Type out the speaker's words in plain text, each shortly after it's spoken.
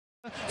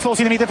Slås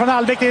in i mitten från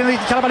Albeck, det är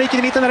Kalabalik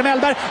i mitten, där är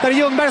Mellberg, där är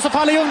Ljungberg, så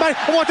faller Ljungberg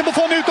och Mårten på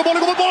fång ut och bollen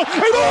går mot mål.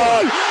 I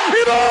mål!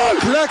 I mål!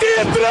 Det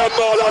är ett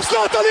drömmål av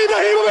Zlatan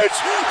Ibrahimovic!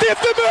 Det är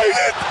inte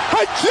möjligt!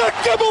 Han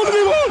klackar bollen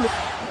i mål!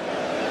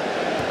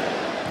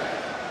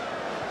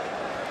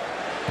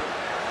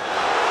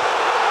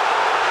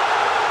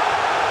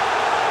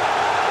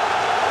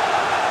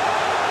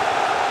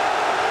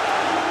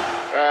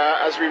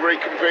 As we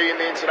reconvene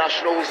the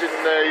internationals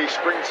in the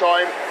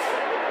springtime.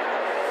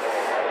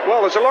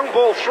 Well, there's a long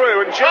ball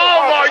through, and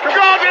oh my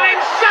God, an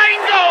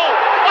insane goal!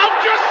 I've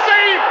just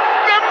seen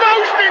the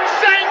most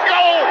insane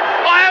goal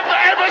I have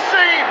ever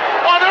seen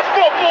on a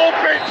football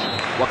pitch.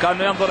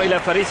 وكان ينظر إلى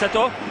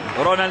فريسته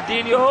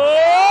رونالدينيو.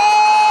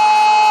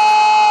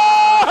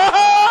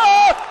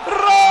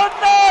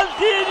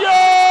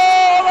 رونالدينيو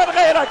من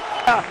غيرك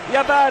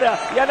يا بارع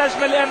يا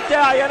نجم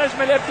الإمتاع يا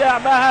نجم الإبداع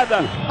ما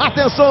هذا.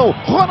 Atenção,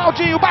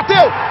 Ronaldinho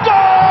bateu, gol!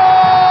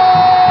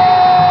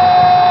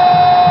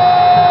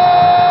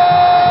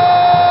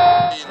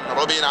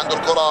 روبين عنده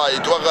الكرة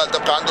يتوغل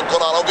تبقى عنده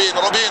الكرة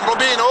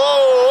روبين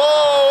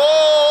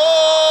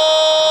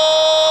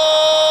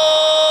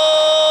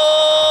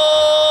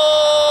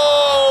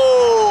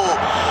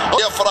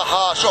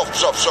يفرح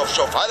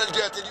شوف على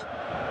الجهة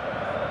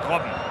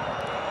Robben.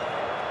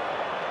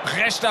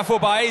 Prescht da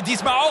vorbei,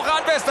 diesmal auch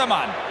an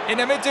Westermann. In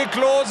der Mitte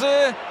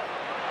Klose.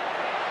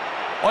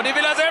 Und die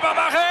will er selber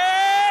machen.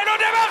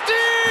 Und er macht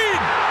ihn!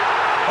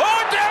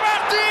 Und er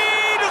macht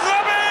ihn!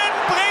 Robben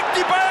bringt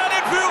die Bayern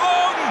in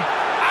Führung.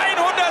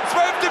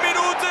 112.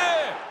 Minute.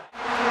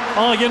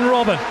 Arjen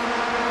Robben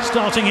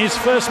starting his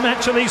first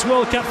match of these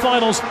World Cup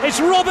finals. It's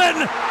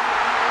Robben!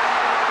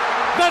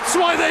 That's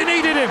why they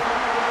needed him.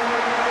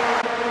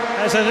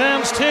 Has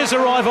announced his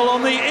arrival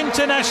on the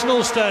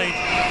international stage.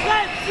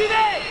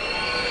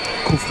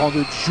 Coup franc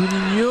de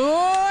Juninho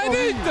et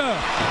but!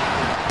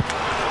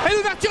 Et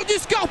l'ouverture du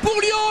score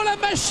pour Lyon, la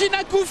machine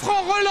à coup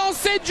franc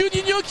relancée,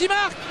 Juninho qui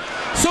marque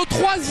son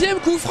 3e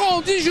coup franc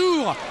en 10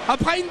 jours.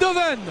 Après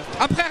Eindhoven,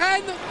 après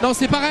Rennes, non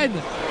c'est pas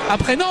Rennes,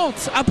 après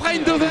Nantes, après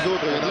Eindhoven. Il y en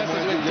a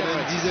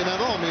une dizaine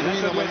avant, mais lui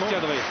normalement ça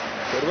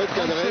doit être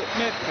cadré.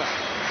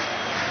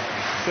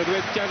 Ça doit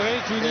être cadré,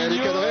 Juninho. Elle est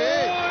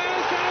cadrée.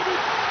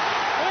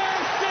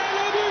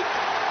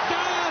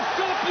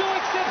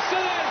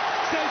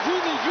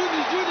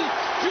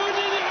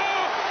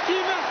 Qui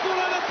marque pour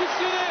l'Olympique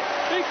Lyonnais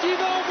e chi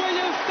va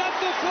envoyer au Stade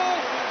de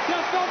France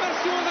la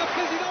formation da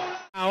presidente.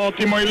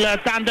 Ottimo il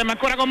tandem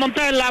ancora con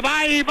Montella,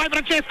 vai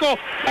Francesco,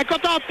 ecco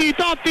Totti,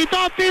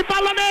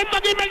 pallonetto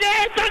di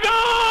Meghetta,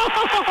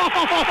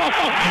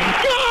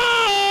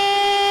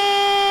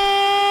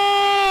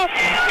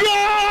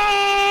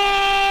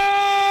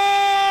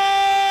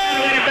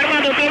 Viene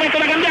fermato, il momento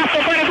da cambiato,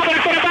 poi recupera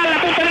ancora palla,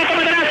 punta netto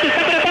Materazzi,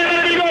 sta per fare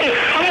il rigore,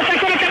 avanza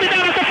ancora il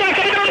capitano, sta fuori,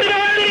 capitano di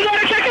nuovo il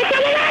rigore, c'è che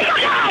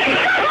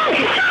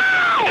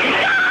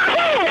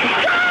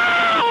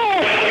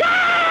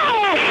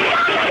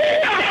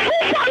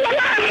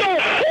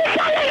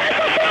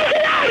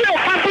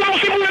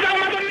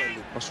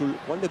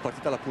quando è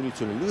partita la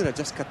punizione lui era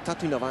già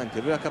scattato in avanti,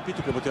 aveva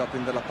capito che poteva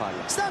prendere la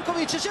palla.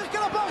 Stankovic cerca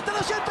la porta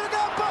da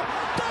centrocampo,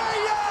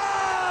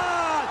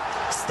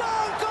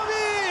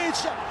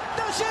 Stankovic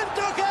da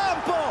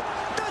centrocampo,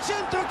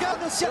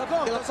 non si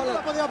accorge, non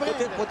la poteva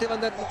prendere, poteva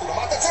andare. Ma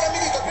attenzione al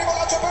Milito, il primo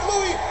lancio per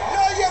lui,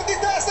 Neuer di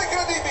testa,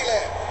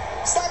 incredibile.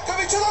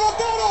 Stankovic da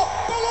lontano,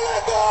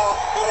 pallonetto,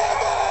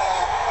 rete,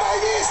 mai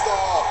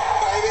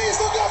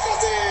visto gol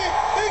così,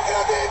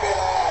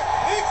 incredibile.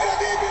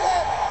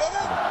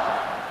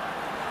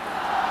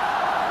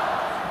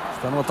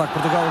 Está no ataque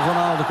Portugal,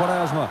 Ronaldo,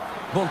 Quaresma.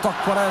 Bom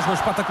toque Quaresma,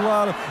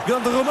 espetacular.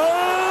 Grande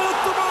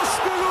remate, mas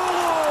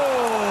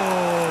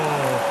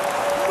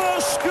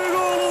que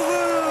golo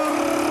de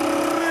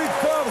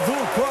Ricardo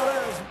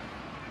Quaresma.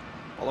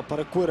 Bola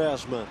para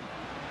Quaresma.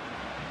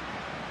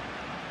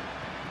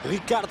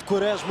 Ricardo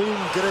Quaresma in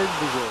un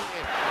grande gol.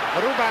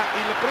 Ruba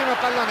il primo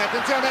pallone,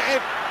 attenzione, e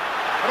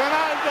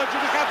Ronaldo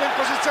giudicato in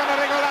posizione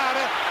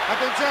regolare.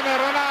 Attenzione,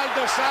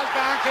 Ronaldo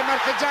salta anche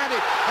Marchegiani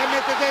e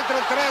mette dentro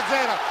il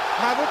 3-0,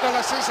 ma ha avuto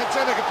la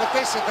sensazione che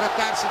potesse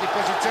trattarsi di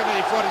posizione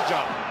di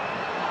fuorigioco.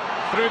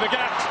 Through the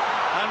gap,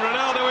 and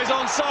Ronaldo is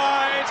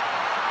onside,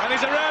 and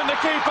he's around the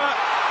keeper.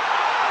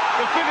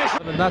 The finish.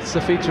 And that's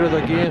the feature of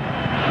the game.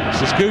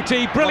 This is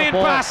Guti,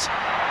 brilliant pass,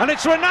 and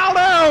it's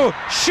Ronaldo,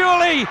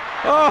 surely.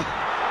 Oh.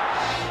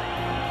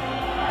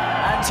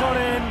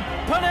 Antonin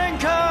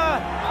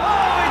Panenka,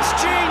 oh it's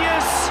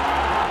genius,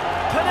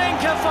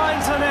 Panenka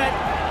finds the net,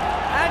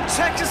 and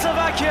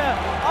Czechoslovakia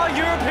are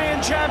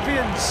European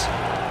champions.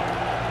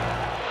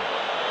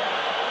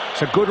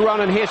 It's a good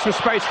run, and here's some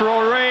space for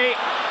Henry.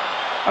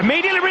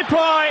 Immediately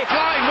reply.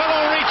 Flying, will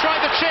Henry try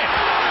the chip?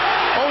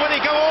 Or will he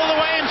go all the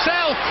way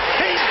himself?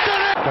 He's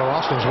done it! Go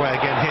Arsenal's way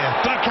again here.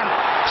 Duncan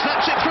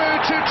snaps it through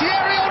to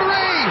Thierry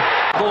Henry.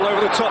 Ball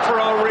over the top for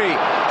Henry.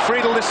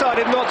 Friedel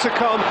decided not to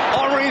come.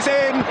 Henry's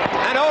in,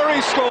 and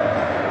Henry scored.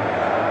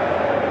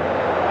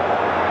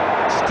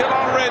 Still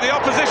Henry, the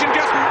opposition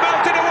just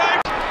melted away.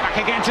 Back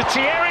again to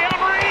Thierry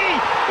Henry.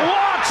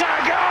 What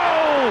a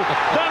goal!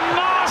 The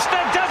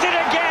master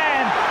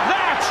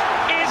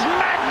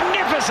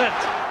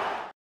set.